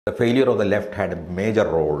The failure of the left had a major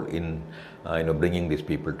role in bringing these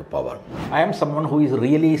people to power. I am someone who is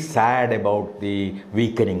really sad about the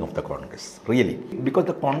weakening of the Congress, really, because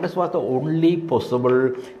the Congress was the only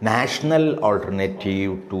possible national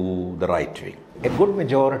alternative to the right wing. A good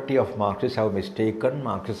majority of Marxists have mistaken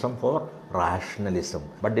Marxism for rationalism,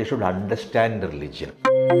 but they should understand religion.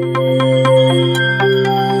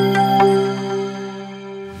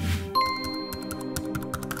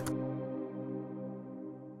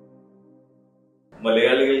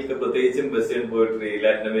 മലയാളികൾക്ക് പ്രത്യേകിച്ചും western poetry,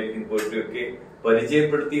 Latin American poetry ഒക്കെ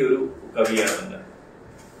പരിചയപ്പെടുത്തിയ ഒരു കവിയാണെന്ന്.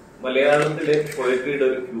 മലയാളത്തിലെ പോയട്രിയുടെ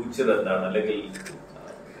ഒരു future എന്താണ്, അല്ലെങ്കിൽ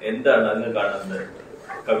എന്താണ് അങ്ങ് കാണുന്നത്?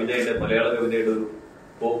 മലയാള കവിതയുടെ ഒരു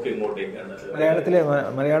പോക്ക് എങ്ങോട്ടേക്കാണ്?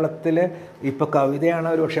 മലയാളത്തിലെ ഇപ്പൊ കവിതയാണ്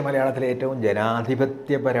ഒരു പക്ഷേ മലയാളത്തിലെ ഏറ്റവും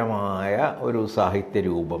ജനാധിപത്യപരമായ ഒരു സാഹിത്യ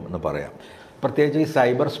രൂപം എന്ന് പറയാം. പ്രത്യേകിച്ച് ഈ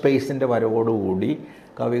സൈബർ സ്പേസിൻ്റെ വരവോടുകൂടി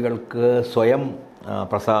കവികൾക്ക് സ്വയം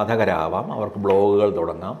പ്രസാധകരാവാം, അവർക്ക് ബ്ലോഗുകൾ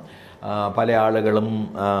തുടങ്ങാം, പല ആളുകളും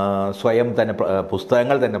സ്വയം തന്നെ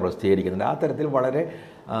പുസ്തകങ്ങൾ തന്നെ പ്രസിദ്ധീകരിക്കുന്നുണ്ട്. ആ തരത്തിൽ വളരെ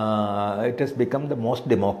it has become the most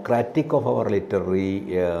democratic of our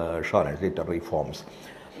literary forms.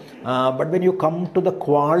 But when you come to the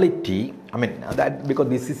quality, I mean, that because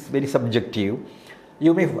this is very subjective,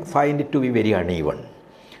 you may find it to be very uneven.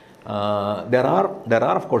 There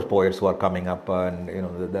are of course poets who are coming up, and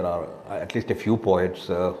there are at least a few poets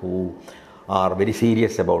who are very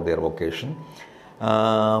serious about their vocation.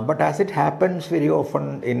 But as it happens very often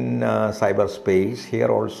in cyberspace,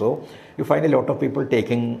 here also you find a lot of people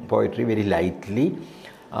taking poetry very lightly.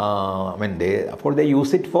 They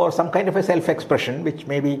use it for some kind of a self-expression, which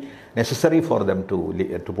may be necessary for them to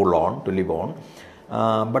live on.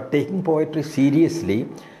 But taking poetry seriously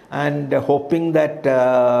and hoping that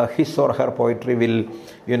his or her poetry will,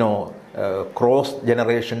 cross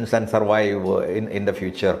generations and survive in the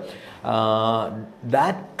future.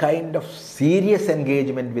 That kind of serious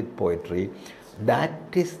engagement with poetry,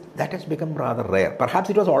 that has become rather rare. Perhaps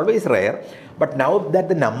it was always rare, but now that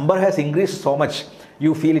the number has increased so much,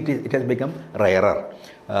 you feel it has become rarer,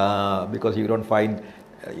 because you don't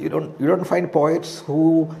find poets who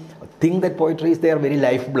think that poetry is their very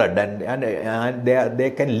lifeblood, and they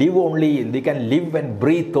can live and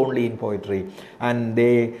breathe only in poetry, and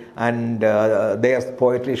their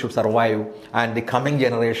poetry should survive, and the coming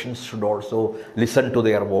generations should also listen to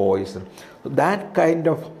their voice. So that kind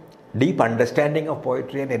of deep understanding of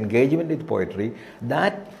poetry and engagement with poetry,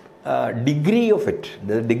 that degree of it,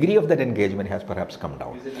 the degree of that engagement has perhaps come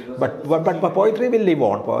down. But poetry will live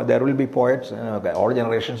on. There will be poets. All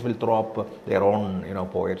generations will throw up their own,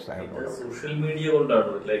 poets. Social media,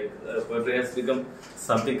 poetry has become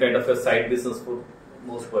something kind of a side business for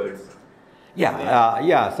most poets.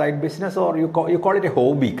 Side business, or you call it a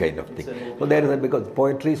hobby kind of thing. So because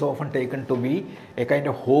poetry is often taken to be a kind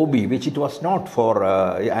of hobby, which it was not for,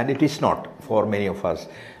 and it is not for many of us.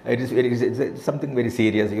 It's something very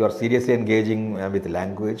serious. You are seriously engaging with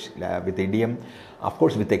language, with idiom, of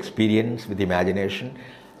course with experience, with imagination.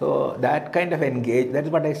 So that kind of that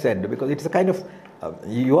is what I said, because it's a kind of,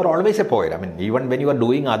 you are always a poet. Even when you are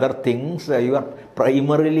doing other things, you are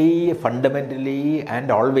primarily, fundamentally, and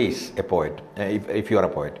always a poet, if you are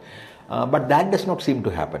a poet. But that does not seem to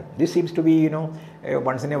happen. This seems to be, a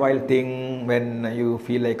once in a while thing when you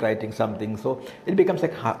feel like writing something. So it becomes a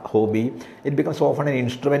hobby. It becomes often an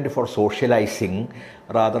instrument for socializing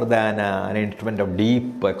rather than an instrument of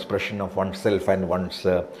deep expression of oneself and one's,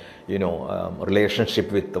 relationship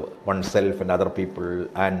with oneself and other people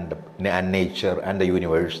and nature and the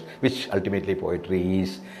universe, which ultimately poetry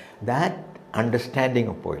is. That understanding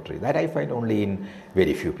of poetry, that I find only in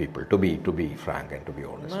very few people, to be frank and to be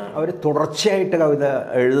honest. അവർ തുടർച്ചയായിട്ട് കവിത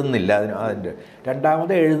എഴുതുന്നില്ല.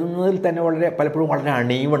 രണ്ടാമത് എഴുതുന്നതിൽ തന്നെ പലപ്പോഴും വളരെ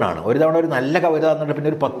അണീവണാണ്. ഒരു തവണ ഒരു നല്ല കവിത തന്നിട്ട്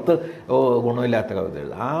പിന്നെ ഒരു 10 ഗുണമില്ലാത്ത കവിത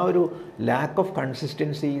എഴുതും. ആ ഒരു lack of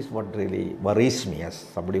consistency is what really worries me as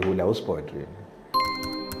somebody who loves poetry.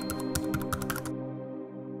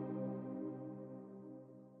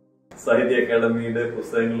 സാഹിത്യ അക്കാദമിയുടെ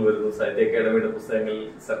പുസ്തകങ്ങൾ വരുന്നു. സാഹിത്യ അക്കാദമിയുടെ പുസ്തകങ്ങളിൽ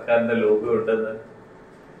സർക്കാരിന്റെ ലോഗോ ഉണ്ടെന്ന്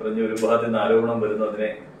പറഞ്ഞ് ഒരുപാട് ആരോപണം വരുന്നു. അതിനെ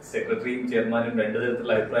സെക്രട്ടറിയും ചെയർമാനും രണ്ടു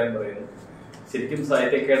തരത്തിലുള്ള അഭിപ്രായം പറയുന്നു. ശരിക്കും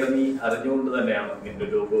സാഹിത്യ അക്കാദമി അറിഞ്ഞുകൊണ്ട് തന്നെയാണ് ഇതിന്റെ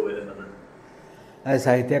ലോഗോ വരുന്നത്?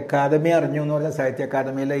 സാഹിത്യ അക്കാദമി അറിഞ്ഞു എന്ന് പറഞ്ഞാൽ സാഹിത്യ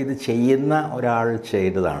അക്കാദമിയിൽ ഇത് ചെയ്യുന്ന ഒരാൾ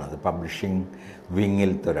ചെയ്തതാണ്, പബ്ലിഷിംഗ്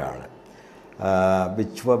വിങ്ങിലത്തെ ഒരാൾ.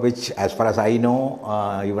 Which as far as I know,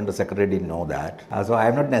 even the secretary didn't know that. So I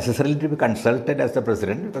am not necessarily to be consulted as the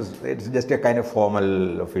president, because it's just a kind of formal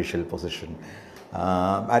official position.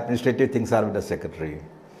 Administrative things are with the secretary.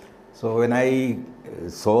 So when I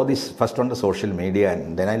saw this first on the social media,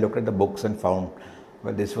 and then I looked at the books and found,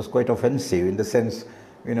 well, this was quite offensive in the sense,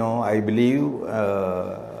 I believe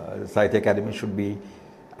Sahitya Academy should be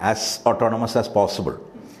as autonomous as possible.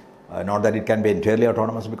 Not that it can be entirely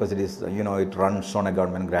autonomous, because it is, it runs on a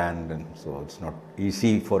government grant, and so it's not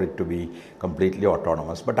easy for it to be completely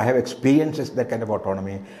autonomous. But I have experienced that kind of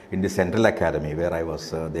autonomy in the Central Academy, where I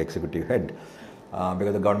was the executive head,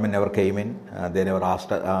 because the government never came in. They never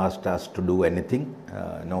asked us to do anything.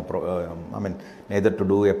 Neither to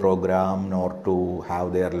do a program nor to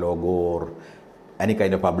have their logo or any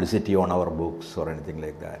kind of publicity on our books or anything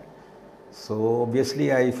like that. So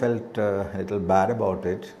obviously I felt a little bad about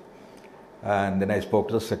it. And then I spoke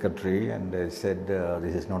to the secretary and I said,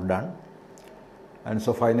 this is not done. And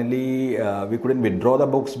so finally we couldn't withdraw the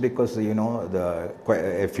books because,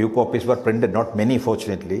 a few copies were printed, not many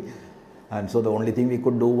fortunately. And so the only thing we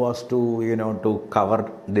could do was to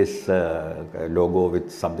cover this logo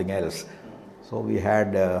with something else. So we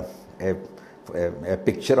had a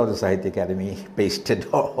picture of the Sahitya Academy pasted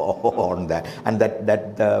on that, and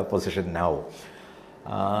that position now.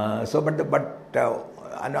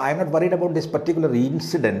 And I'm not worried about this particular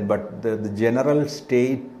incident, but the general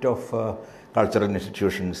state of cultural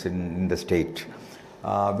institutions in the state,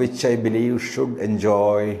 which I believe should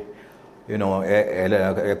enjoy,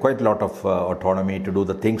 quite a lot of autonomy to do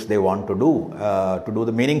the things they want to do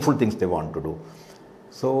the meaningful things they want to do.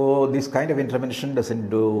 So this kind of intervention doesn't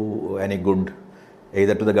do any good,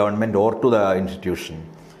 either to the government or to the institution.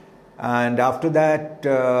 And after that,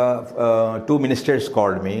 two ministers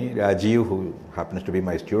called me, Rajiv, who happens to be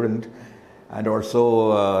my student, and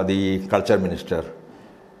also the culture minister.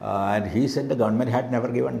 And he said the government had never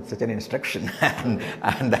given such an instruction.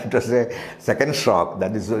 and that was a second shock.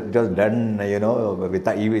 That is just done,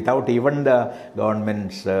 without even the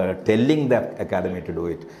government's telling the academy to do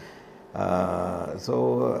it.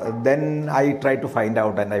 So then I tried to find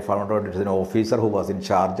out, and I found out it was an officer who was in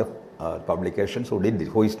charge of publications who did this,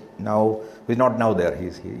 who is not now there.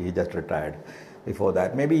 He just retired. Before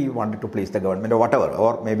that, maybe he wanted to please the government or whatever,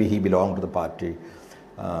 or maybe he belonged to the party.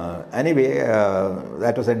 Anyway,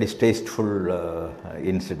 that was a distasteful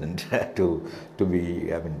incident to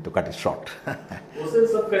cut it short. Was there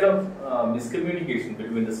some kind of miscommunication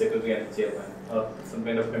between the secretary and the chairman, or some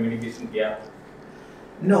kind of communication gap?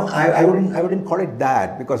 No, I wouldn't call it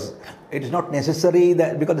that, because it is not necessary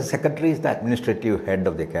that, because the secretary is the administrative head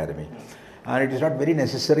of the academy, and it is not very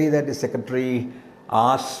necessary that the secretary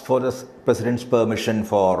asks for the president's permission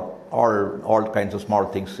for all kinds of small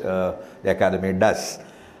things the academy does.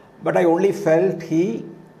 But I only felt he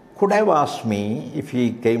could have asked me if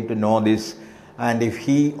he came to know this, and if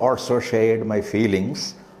he also shared my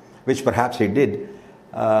feelings, which perhaps he did.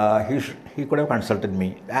 He could have consulted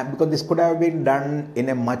me, because this could have been done in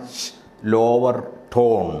a much lower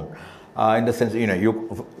tone, in the sense,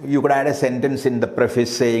 you could add a sentence in the preface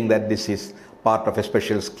saying that this is part of a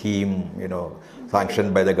special scheme,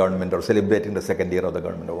 sanctioned by the government, or celebrating the second year of the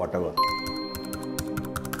government, or whatever.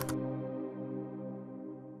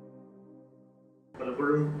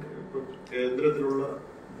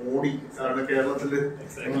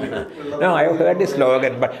 No, I have heard this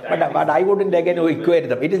slogan, but I wouldn't again equate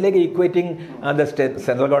them. It is like equating the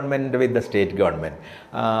central government with the state government.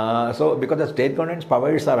 So because the state government's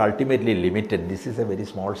powers are ultimately limited, this is a very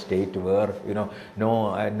small state where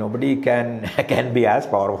nobody can be as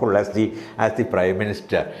powerful as the prime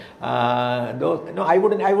minister. I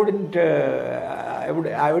wouldn't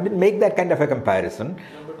make that kind of a comparison.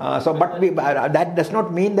 That does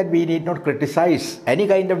not mean that we need not criticize any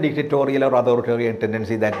kind of dictatorial or authoritarian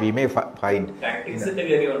tendency that we may find. Tactics in the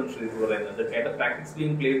kind of tactics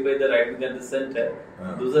being played by the right wing and the center,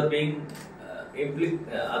 those are being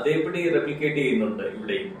replicated.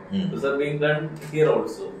 Those are being done here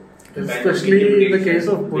also. Especially in the case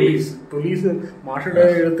of police. Police, repressive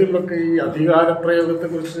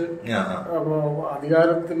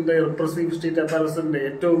state apparatus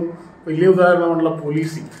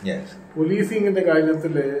policing. Yes. Policing in the government,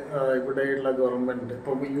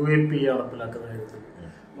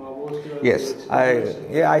 Yes,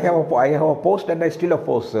 I have opposed, and I still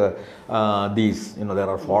oppose these. There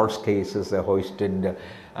are false cases hoisted,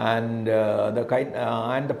 and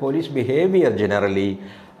the police behavior generally.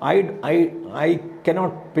 I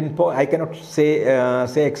cannot pinpoint. I cannot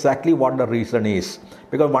say exactly what the reason is,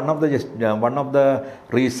 because one of the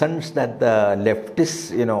reasons that the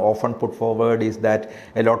leftists often put forward is that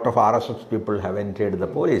a lot of RSS people have entered the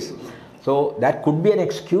police. So that could be an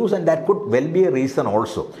excuse, and that could well be a reason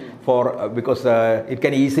also because it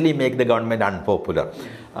can easily make the government unpopular.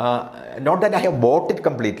 Not that I have bought it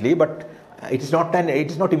completely, but it is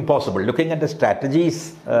not impossible. Looking at the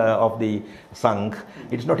strategies of the Sangh,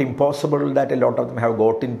 it is not impossible that a lot of them have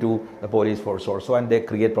got into the police force also, and they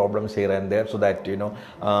create problems here and there, so that the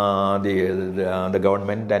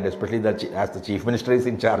government, and especially as the chief minister is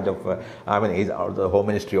in charge of, he's the home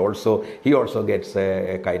ministry also, he also gets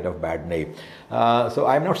a kind of bad name. So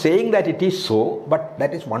I'm not saying that it is so, but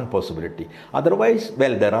that is one possibility. Otherwise,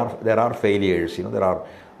 well, there are failures. There are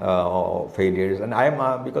failures, and I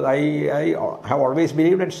am because I have always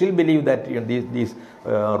believed and still believe that these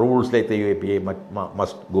rules like the UAPA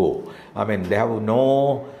must go. I mean, they have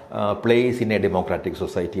no place in a democratic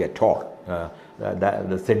society at all.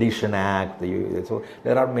 The Sedition Act, so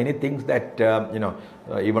there are many things that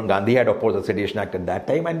even Gandhi had opposed the Sedition Act at that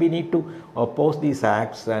time, and we need to oppose these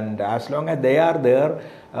acts. And as long as they are there,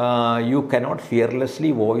 you cannot fearlessly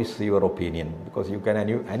voice your opinion, because you can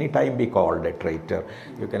any time be called a traitor,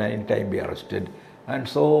 you can any time be arrested, and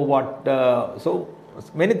so so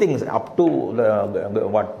many things up to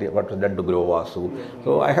what was done to Guru Vasu.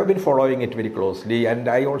 So I have been following it very closely, and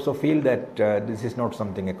I also feel that this is not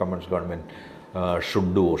something a communist government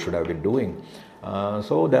should do or should have been doing.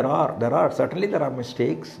 So there are certainly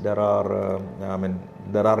mistakes. There are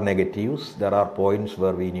negatives. There are points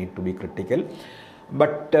where we need to be critical.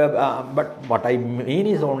 But what I mean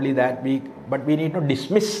is only that we need not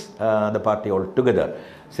dismiss the party altogether,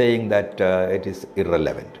 saying that it is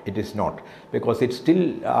irrelevant. It is not, because it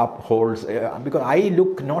still upholds. Because I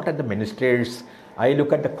look not at the ministers, I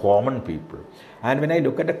look at the common people. And when I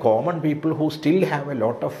look at the common people who still have a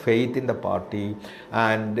lot of faith in the party,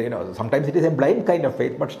 and sometimes it is a blind kind of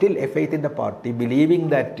faith, but still a faith in the party, believing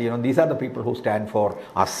that these are the people who stand for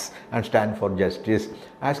us and stand for justice.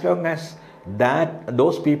 As long as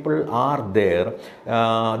those people are there,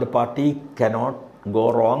 the party cannot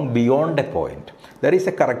go wrong beyond a point. There is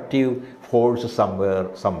a corrective force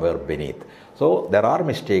somewhere beneath. So there are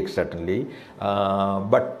mistakes certainly,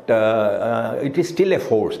 but it is still a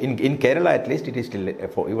force. In Kerala at least, it is still a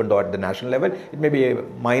force. Even though at the national level it may be a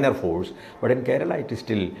minor force, but in Kerala it is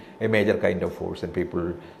still a major kind of force, and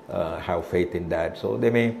people have faith in that. So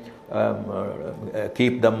they may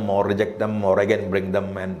keep them or reject them or again bring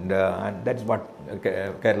them, and that's what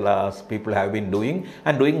Kerala's people have been doing,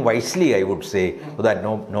 and doing wisely, I would say, so that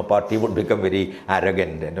no party would become very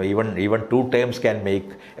arrogant. Even 2 terms can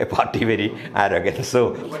make a party very arrogant.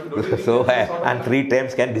 So and 3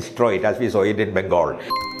 terms can destroy it, as we saw it in Bengal.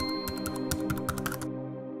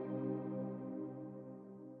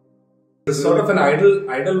 It's sort of an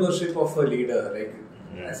idol worship of a leader, like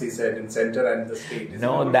as he said, in center and the state.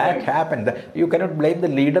 No, that happened. You cannot blame the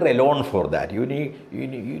leader alone for that. You need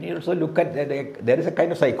also look at that. There is a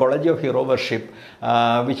kind of psychology of hero worship,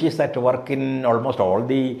 which is at work in almost all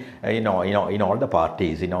the in all the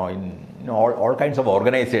parties, in all kinds of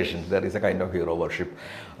organizations. There is a kind of hero worship.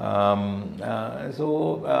 I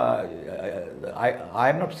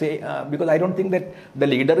am not saying, because I don't think that the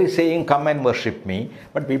leader is saying come and worship me,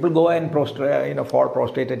 but people go and fall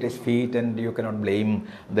prostrate at his feet, and you cannot blame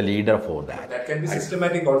the leader for that. That can be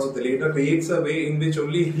systematic also. The leader creates a way in which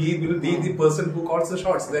only he will be the person who calls the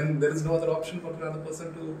shots. Then there is no other option for another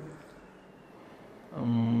person to.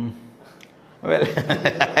 Well,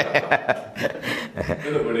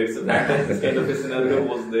 but it's this kind of a scenario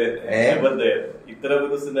was there, never there.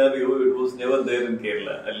 Itara scenario, it was never there in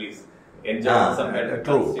Kerala, at least. Some kind of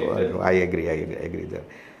true. I agree there.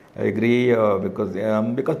 I agree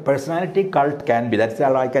because personality cult can be, that's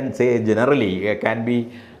all I can say generally, can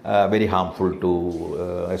be very harmful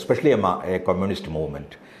to especially a communist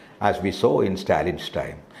movement, as we saw in Stalin's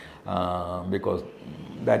time, because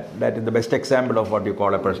that is the best example of what you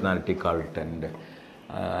call a personality cult. And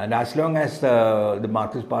as long as the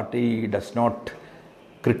Marxist Party does not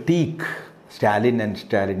critique Stalin and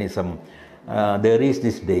Stalinism, there is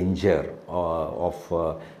this danger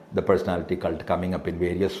of the personality cult coming up in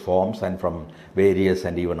various forms and from various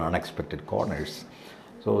and even unexpected corners.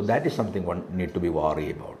 So that is something one need to be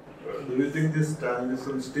worried about. Do you think this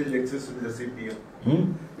Stalinism still exists in the CPM?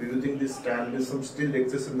 Do you think this Stalinism still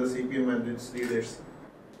exists in the CPM and its leaders?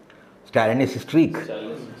 Stalinist streak.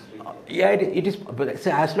 Yeah, it is. But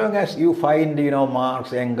as long as you find,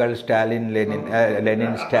 Marx, Engels, Stalin,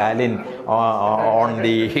 Lenin, Stalin on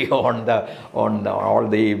all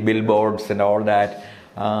the billboards and all that,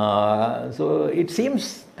 so it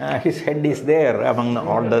seems his head is there among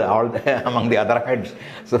among the other heads.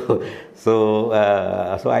 So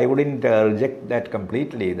I wouldn't reject that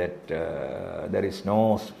completely, that there is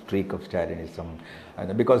no streak of Stalinism.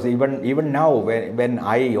 Because even now, when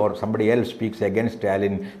I or somebody else speaks against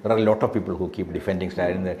Stalin, there are a lot of people who keep defending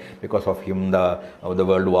Stalin, that because of him the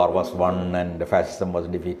World War was won and the fascism was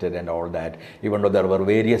defeated and all that. Even though there were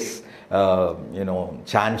various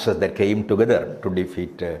chances that came together to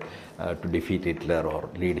defeat Hitler or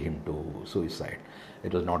lead him to suicide.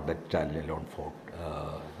 It was not that Stalin alone fought.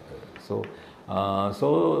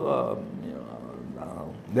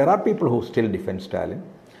 There are people who still defend Stalin.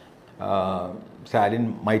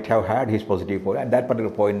 Stalin might have had his positive point. At that particular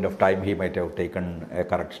point of time, he might have taken a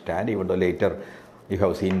correct stand, even though later you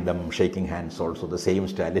have seen them shaking hands also, the same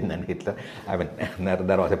Stalin and Hitler. I mean,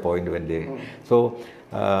 there was a point when they...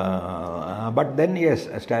 But then, yes,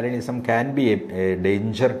 Stalinism can be a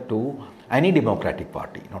danger to any democratic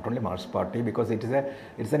party, not only Marxist party, because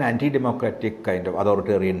it's an anti-democratic kind of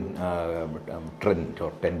authoritarian trend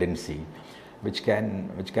or tendency, which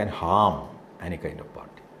can harm any kind of party.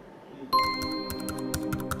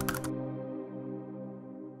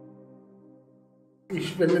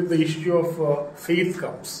 When the issue of faith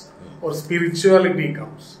comes or spirituality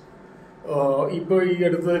comes, ഇപ്പോൾ ഈ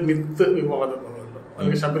അടുത്ത് myth വിവാദം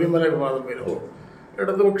അല്ലെങ്കിൽ ശബരിമല വിവാദം വരുമ്പോൾ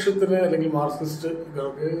ഇടതുപക്ഷത്തിന് അല്ലെങ്കിൽ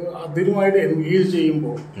മാർക്സിസ്റ്റുകൾക്ക് അതിനുമായിട്ട് engage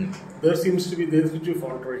ചെയ്യുമ്പോൾ there seems to be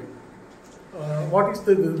faltering. What is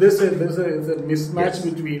there's a mismatch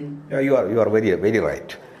between... You are very, very right.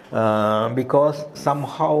 Because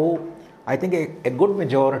somehow I think a good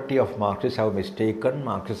majority of Marxists have mistaken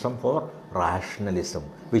Marxism for rationalism,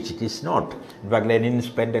 which it is not. In fact, Lenin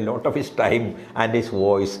spent a lot of his time and his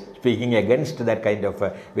voice speaking against that kind of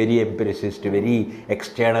very empiricist, very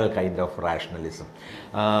external kind of rationalism.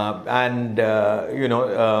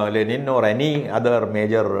 Lenin or any other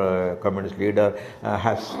major communist leader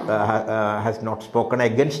has not spoken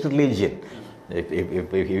against religion.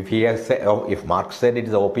 If Marx said it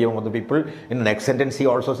is the opium of the people, in the next sentence he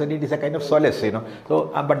also said it is a kind of solace, So,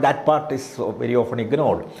 but that part is very often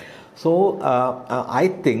ignored. So, I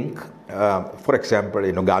think, for example,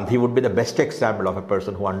 Gandhi would be the best example of a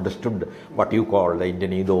person who understood what you call the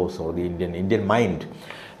Indian ethos or the Indian mind,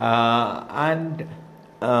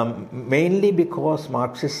 mainly because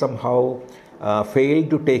Marxists somehow failed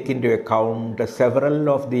to take into account several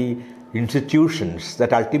of the institutions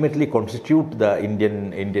that ultimately constitute the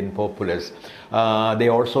Indian populace. They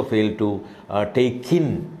also fail to take in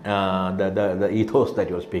the ethos that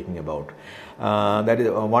you are speaking about. That is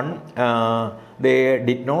one. They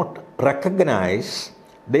did not recognize.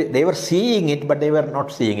 They were seeing it, but they were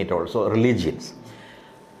not seeing it also. Religions.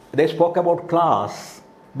 They spoke about class,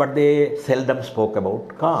 but they seldom spoke about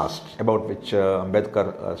caste, about which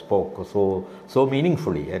Ambedkar spoke so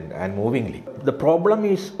meaningfully and movingly. The problem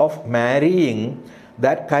is of marrying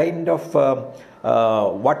that kind of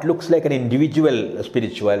what looks like an individual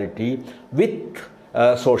spirituality with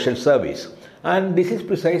social service. And this is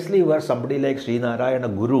precisely where somebody like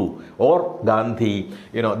Srinarayana Guru or Gandhi,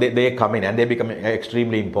 they come in and they become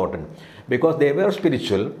extremely important, because they were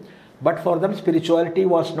spiritual. But for them, spirituality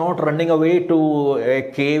was not running away to a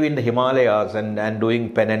cave in the Himalayas and doing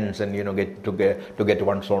penance and to get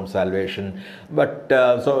one's own salvation. But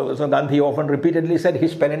so Gandhi often repeatedly said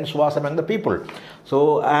his penance was among the people.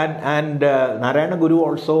 So and Narayana Guru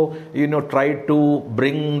also tried to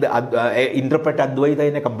bring interpret Advaita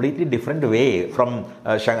in a completely different way from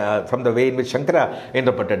the way in which Shankara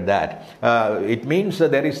interpreted that. It means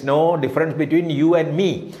there is no difference between you and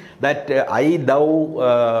me. That I, thou,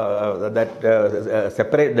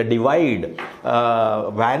 separate, the divide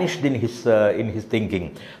vanished in his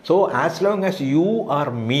thinking. So as long as you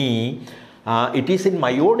are me, it is in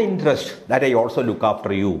my own interest that I also look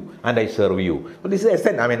after you and I serve you. So this is the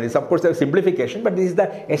essence. I mean, it's of course a simplification, but this is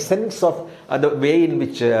the essence of the way in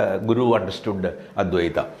which Guru understood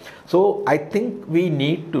Advaita. So I think we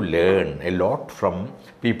need to learn a lot from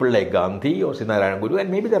people like Gandhi or Srinarayana Guru,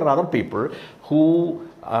 and maybe there are other people who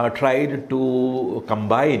tried to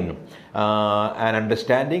combine an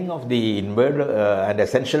understanding of the inward and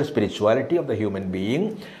essential spirituality of the human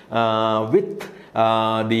being with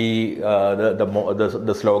the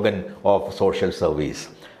slogan of social service,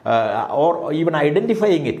 or even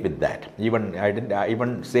identifying it with that, even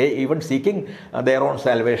seeking their own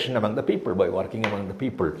salvation among the people by working among the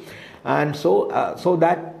people. And so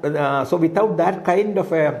without that kind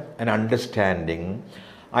of an understanding,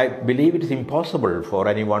 I believe it is impossible for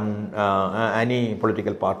anyone, any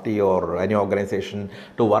political party or any organization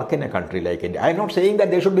to work in a country like India. I am not saying that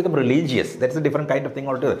they should become religious. That's a different kind of thing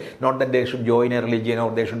altogether. Not that they should join a religion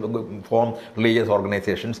or they should form religious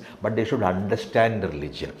organizations, but they should understand the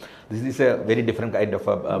religion. This is a very different kind of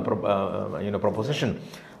proposition.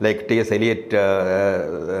 Like T.S. Eliot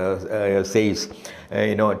says,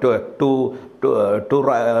 to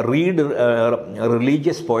read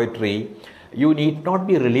religious poetry, you need not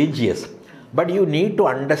be religious, but you need to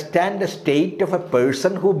understand the state of a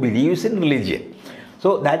person who believes in religion.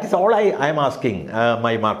 So that is all I am asking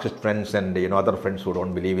my Marxist friends and other friends who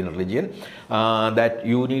don't believe in religion, that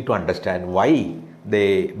you need to understand why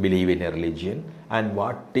they believe in a religion and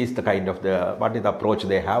what is the approach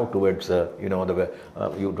they have towards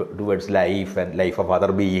towards life and life of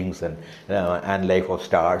other beings and life of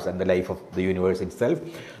stars and the life of the universe itself.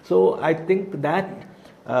 So I think that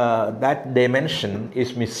that dimension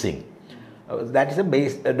is missing. That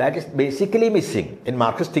is basically missing in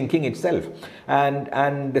Marxist thinking itself.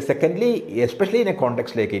 And secondly, especially in a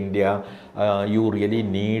context like India, you really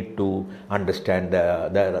need to understand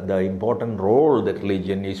the important role that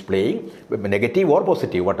religion is playing, negative or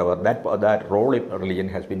positive, whatever, that role religion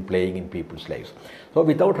has been playing in people's lives. So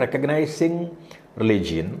without recognizing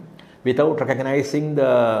religion, without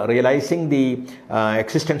realizing the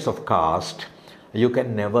existence of caste, you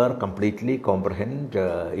can never completely comprehend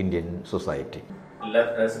Indian society.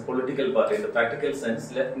 Left as a political party, in the practical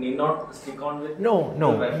sense, left need not stick on with.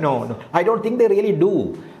 No. I don't think they really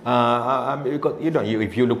do. Because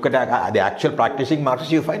if you look at the actual practicing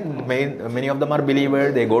Marxists, you find many of them are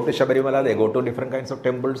believers. They go to Shabarimala, they go to different kinds of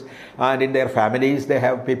temples, and in their families they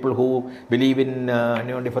have people who believe in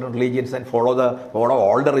different religions and follow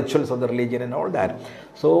all the rituals of the religion and all that.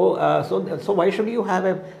 So why should you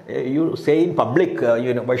you say in public?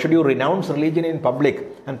 Why should you renounce religion in public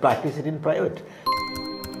and practice it in private?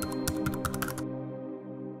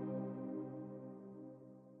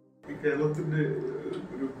 കേരളത്തിന്റെ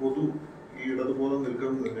ഒരു പൊതു ഈ ഇടതുബോധം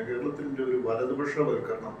നിൽക്കുന്നത് തന്നെ കേരളത്തിന്റെ ഒരു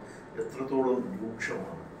വലതുപക്ഷവൽക്കരണം എത്രത്തോളം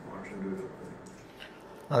രൂക്ഷമാണ് മാഷിന്റെ ഒരു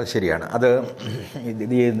അത് ശരിയാണ്. അത്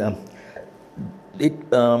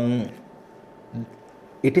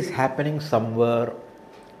it is happening somewhere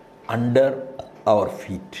under our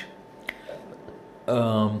feet.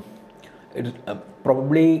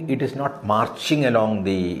 Probably it is not marching along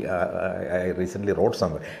I recently wrote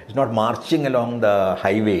somewhere, it's not marching along the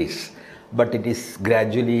highways, but it is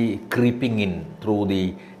gradually creeping in through the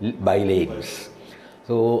bylanes.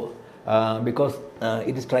 So because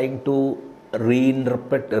it is trying to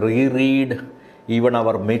reread even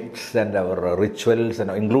our myths and our rituals, and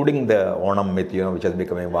including the Onam myth, which has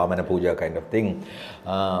become a Vamana Puja kind of thing,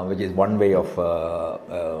 which is one way of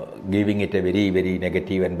giving it a very, very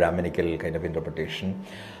negative and Brahminical kind of interpretation.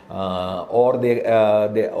 Or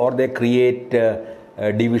they create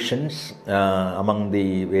divisions among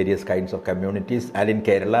the various kinds of communities, and in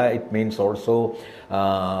Kerala it means also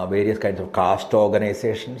various kinds of caste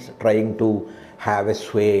organizations trying to have a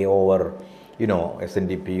sway over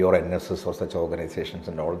SNDP or NSS or such organizations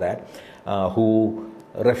and all that, who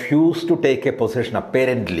refuse to take a position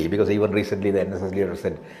apparently, because even recently the NSS leader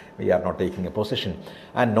said we are not taking a position,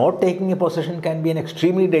 and not taking a position can be an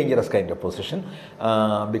extremely dangerous kind of position,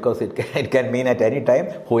 because it can mean at any time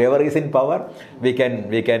whoever is in power we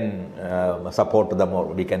can support them or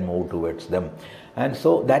we can move towards them. And so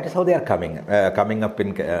that is how they are coming up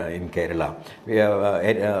in Kerala. We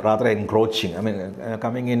are rather encroaching.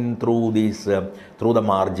 Coming in through through the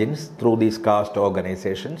margins, through these caste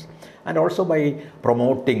organizations, and also by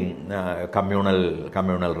promoting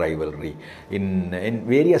communal rivalry in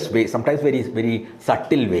various ways, sometimes very, very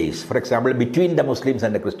subtle ways. For example, between the Muslims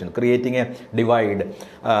and the Christians, creating a divide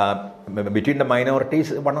between the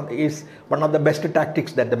minorities is one of the best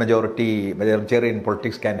tactics that the majoritarian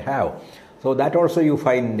politics can have. So that also you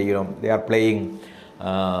find, they are playing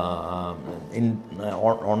on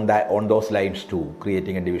those lines too,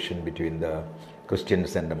 creating a division between the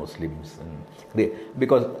Christians and the Muslims, and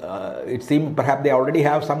because it seems perhaps they already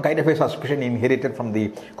have some kind of a suspicion inherited from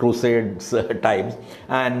the Crusades times,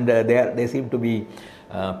 and they seem to be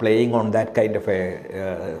playing on that kind of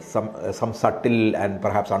some subtle and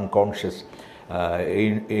perhaps unconscious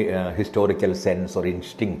historical sense or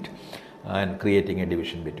instinct, and creating a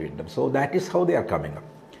division between them. So that is how they are coming up,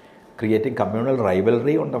 creating communal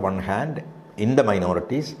rivalry on the one hand in the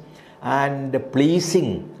minorities, and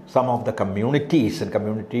pleasing some of the communities and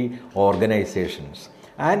community organizations,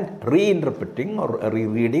 and reinterpreting or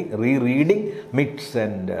rereading myths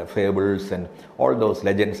and fables and all those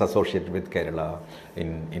legends associated with Kerala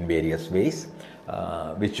in various ways,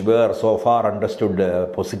 which were so far understood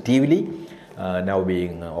positively, now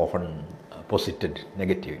being often posited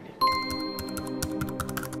negatively.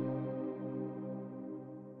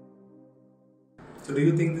 So, do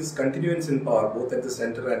you think this continuance in power, both at the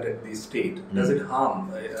center and at the state, does it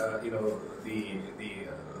harm, the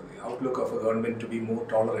outlook of a government to be more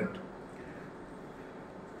tolerant?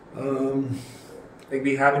 Like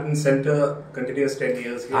we have it in center, continuous 10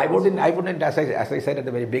 years. Here I wouldn't, as I said at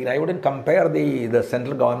the very beginning, I wouldn't compare the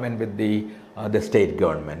central government with the state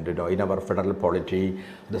government. You know, in our federal polity,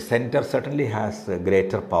 the center certainly has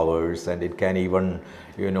greater powers, and it can even,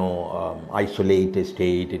 isolate a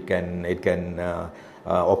state. It can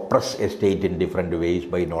oppress a state in different ways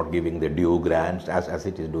by not giving the due grants as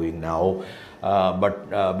it is doing now, but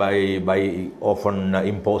by often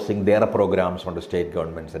imposing their programs on the state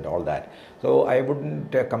governments and all that. So I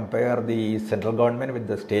wouldn't compare the central government with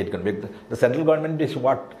the state government. The central government is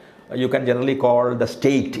what you can generally call the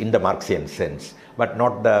state in the Marxian sense, but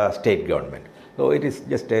not the state government. So it is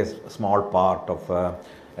just a small part of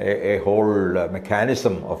a whole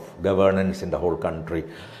mechanism of governance in the whole country.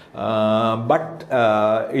 But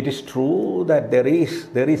it is true that there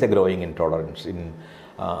is a growing intolerance in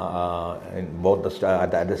both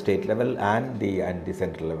at the state level and the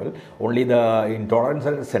central level. Only the intolerance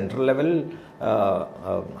at the central level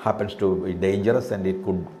happens to be dangerous, and it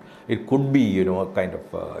could be it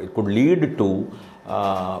could lead to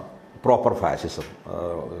proper fascism.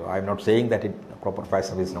 I'm not saying that proper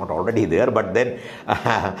fascism is not already there, but then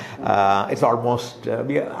it's almost,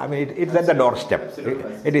 it's at the doorstep.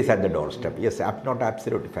 It is at the doorstep. Yes, not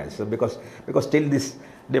absolute fascism, because still this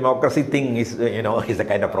democracy thing is, is a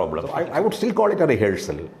kind of problem. So I would still call it a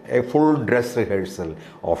rehearsal, a full dress rehearsal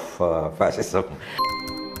of fascism.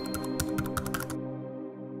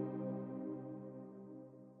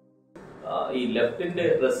 ഈ ലെഫ്റ്റിന്റെ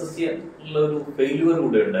റെസിസ്റ്റൻസിലുള്ള failure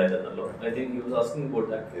കൂടെ ഉണ്ടായിരുന്നല്ലോ. I think you was asking about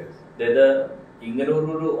that. അതായത് ഇങ്ങനെ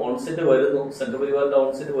ഒരു onset വരുന്നു, സംഘപരിവാറിന്റെ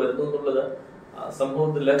onset വരുന്നു എന്നുള്ളത് സംഭവം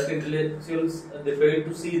left intellectuals they fail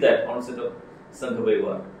to see that onset of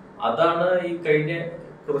Sangh Parivar. അതാണ് ഈ കഴിഞ്ഞ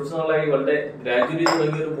കുറച്ചു നാളായി വളരെ ഗ്രാജുവലി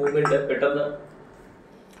തുടങ്ങിയ ഒരു മൂവ്മെന്റ് പെട്ടെന്ന്.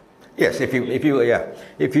 Yes,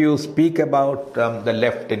 if you speak about the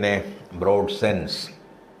left in a broad sense,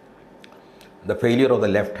 the failure of the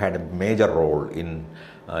left had a major role in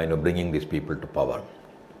bringing these people to power.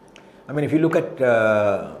 I mean, if you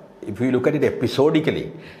look at it episodically,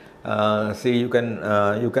 see, you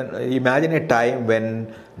can imagine a time when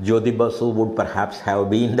Jyoti Basu would perhaps have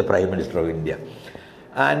been the Prime Minister of India.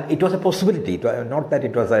 And it was a possibility, not that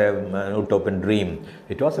it was an utopian dream.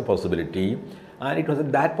 It was a possibility, and it was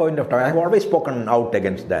at that point of time. I have always spoken out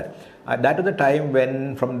against that. That was the time when,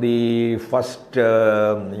 from the first,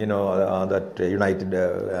 that United,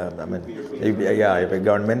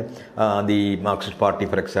 government, the Marxist Party,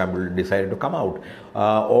 for example, decided to come out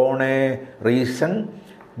on a reason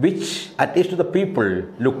which, at least to the people,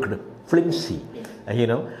 looked flimsy.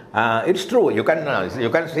 It's true. You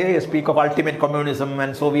can say, speak of ultimate communism,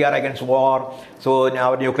 and so we are against war, so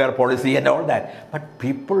our nuclear policy and all that. But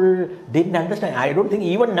people didn't understand. I don't think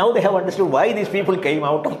even now they have understood why these people came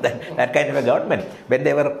out of that kind of a government when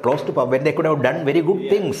they were close to power, when they could have done very good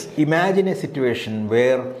things. Imagine a situation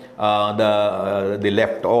where the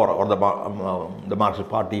left or the Marxist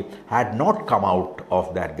Party had not come out of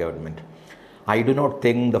that government. I do not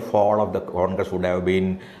think the fall of the Congress would have been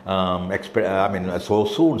so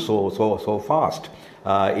soon, so fast.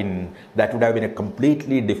 That would have been a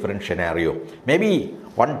completely different scenario. Maybe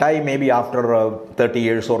one time, maybe after 30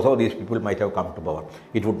 years or so, these people might have come to power.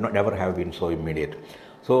 It would never have been so immediate.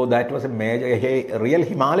 So that was a real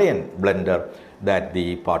Himalayan blunder that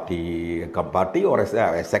the party or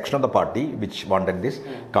a section of the party which wanted this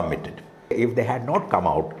committed. If they had not come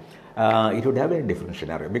out, it would have been a different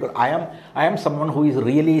scenario, because I am someone who is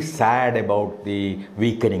really sad about the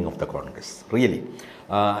weakening of the Congress, really,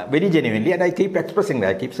 very genuinely, and I keep expressing that,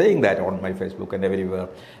 I keep saying that on my Facebook and everywhere,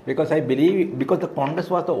 because I believe, because the Congress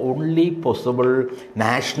was the only possible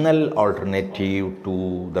national alternative to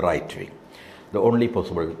the right wing, the only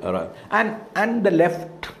possible, and the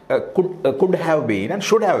left could have been and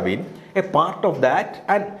should have been a part of that,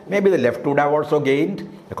 and maybe the left would have also gained,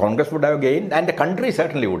 the Congress would have gained, and the country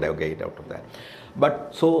certainly would have gained out of that. But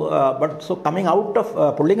so coming out of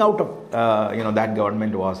pulling out of that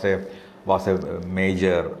government was a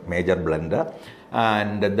major blunder,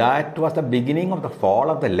 and that was the beginning of the fall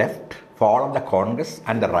of the left, fall of the Congress,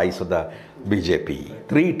 and the rise of the BJP.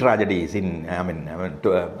 Three tragedies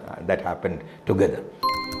that happened together.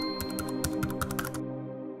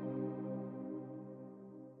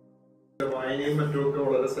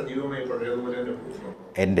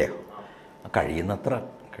 എൻ്റെ കഴിയുന്നത്ര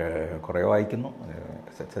കുറേ വായിക്കുന്നു.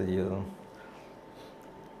 ജീവിതം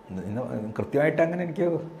ഇന്ന് കൃത്യമായിട്ട് അങ്ങനെ എനിക്ക്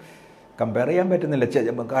compare ചെയ്യാൻ പറ്റുന്നില്ല.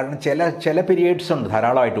 കാരണം ചില പീരീഡ്സ് ഉണ്ട്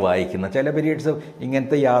ധാരാളമായിട്ട് വായിക്കുന്ന, ചില പീരീഡ്സ്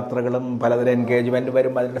ഇങ്ങനത്തെ യാത്രകളും പലതരം എൻഗേജ്മെൻറ്റ്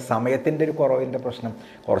വരുമ്പോൾ അതിൻ്റെ സമയത്തിൻ്റെ ഒരു കുറവിൻ്റെ പ്രശ്നം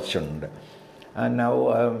കുറച്ചുണ്ട്.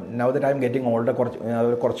 Now that I am getting old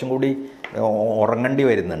കുറച്ചും കൂടി ഉറങ്ങേണ്ടി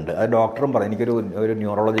വരുന്നുണ്ട്. അത് ഡോക്ടറും പറഞ്ഞു. എനിക്കൊരു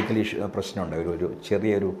ന്യൂറോളജിക്കൽ പ്രശ്നമുണ്ട്, ഒരു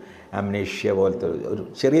ചെറിയൊരു അംനീഷ്യ പോലത്തെ ഒരു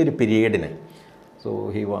ചെറിയൊരു പീരീഡിന്. സോ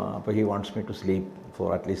അപ്പോൾ he wants me to sleep for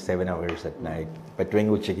at least 7 hours at night,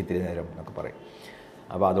 പറ്റുമെങ്കിൽ ഉച്ചയ്ക്ക് ഇത്തിരി നേരം എന്നൊക്കെ പറയും.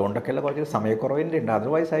 അപ്പോൾ അതുകൊണ്ടൊക്കെയുള്ള കുറച്ച് സമയക്കുറവിൻ്റെ ഉണ്ട്.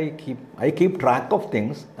 Otherwise I keep track of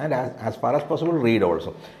things and as far as possible read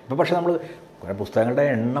also. ഇപ്പോൾ പക്ഷേ നമ്മൾ കുറേ പുസ്തകങ്ങളുടെ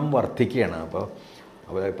എണ്ണം വർദ്ധിക്കുകയാണ്. അപ്പോൾ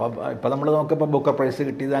നമ്മൾ നോക്കിയപ്പോൾ ബുക്കർ പ്രൈസ്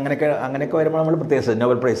കിട്ടിയത് അങ്ങനെയൊക്കെ വരുമ്പോൾ നമ്മൾ പ്രത്യേകിച്ച്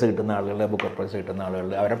നോബൽ പ്രൈസ് കിട്ടുന്ന ആളുകൾ, ബുക്കർ പ്രൈസ് കിട്ടുന്ന ആളുകൾ,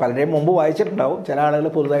 അവരെ പലരെയും മുമ്പ് വായിച്ചിട്ടുണ്ടാവും. ചില ആളുകൾ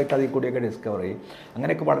പുതുതായിട്ട് അതിൽ കൂടിയൊക്കെ ഡിസ്കവർ ചെയ്യും.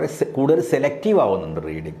 അങ്ങനെയൊക്കെ വളരെ കൂടുതൽ സെലക്റ്റീവ് ആവുന്നുണ്ട്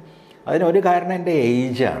റീഡിങ്. അതിനൊരു കാരണം എൻ്റെ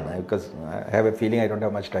ഏജാണ്. Because I have A feeling I don't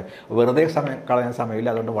have much time. വെറുതെ കളയാൻ സമയമില്ല.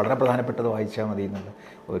 അതുകൊണ്ട് വളരെ പ്രധാനപ്പെട്ടത് വായിച്ചാൽ മതി എന്നുള്ള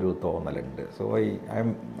ഒരു തോന്നലുണ്ട്. So I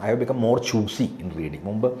have become more choosy in reading.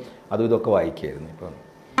 മുമ്പ് അതും ഇതൊക്കെ വായിക്കുമായിരുന്നു. ഇപ്പം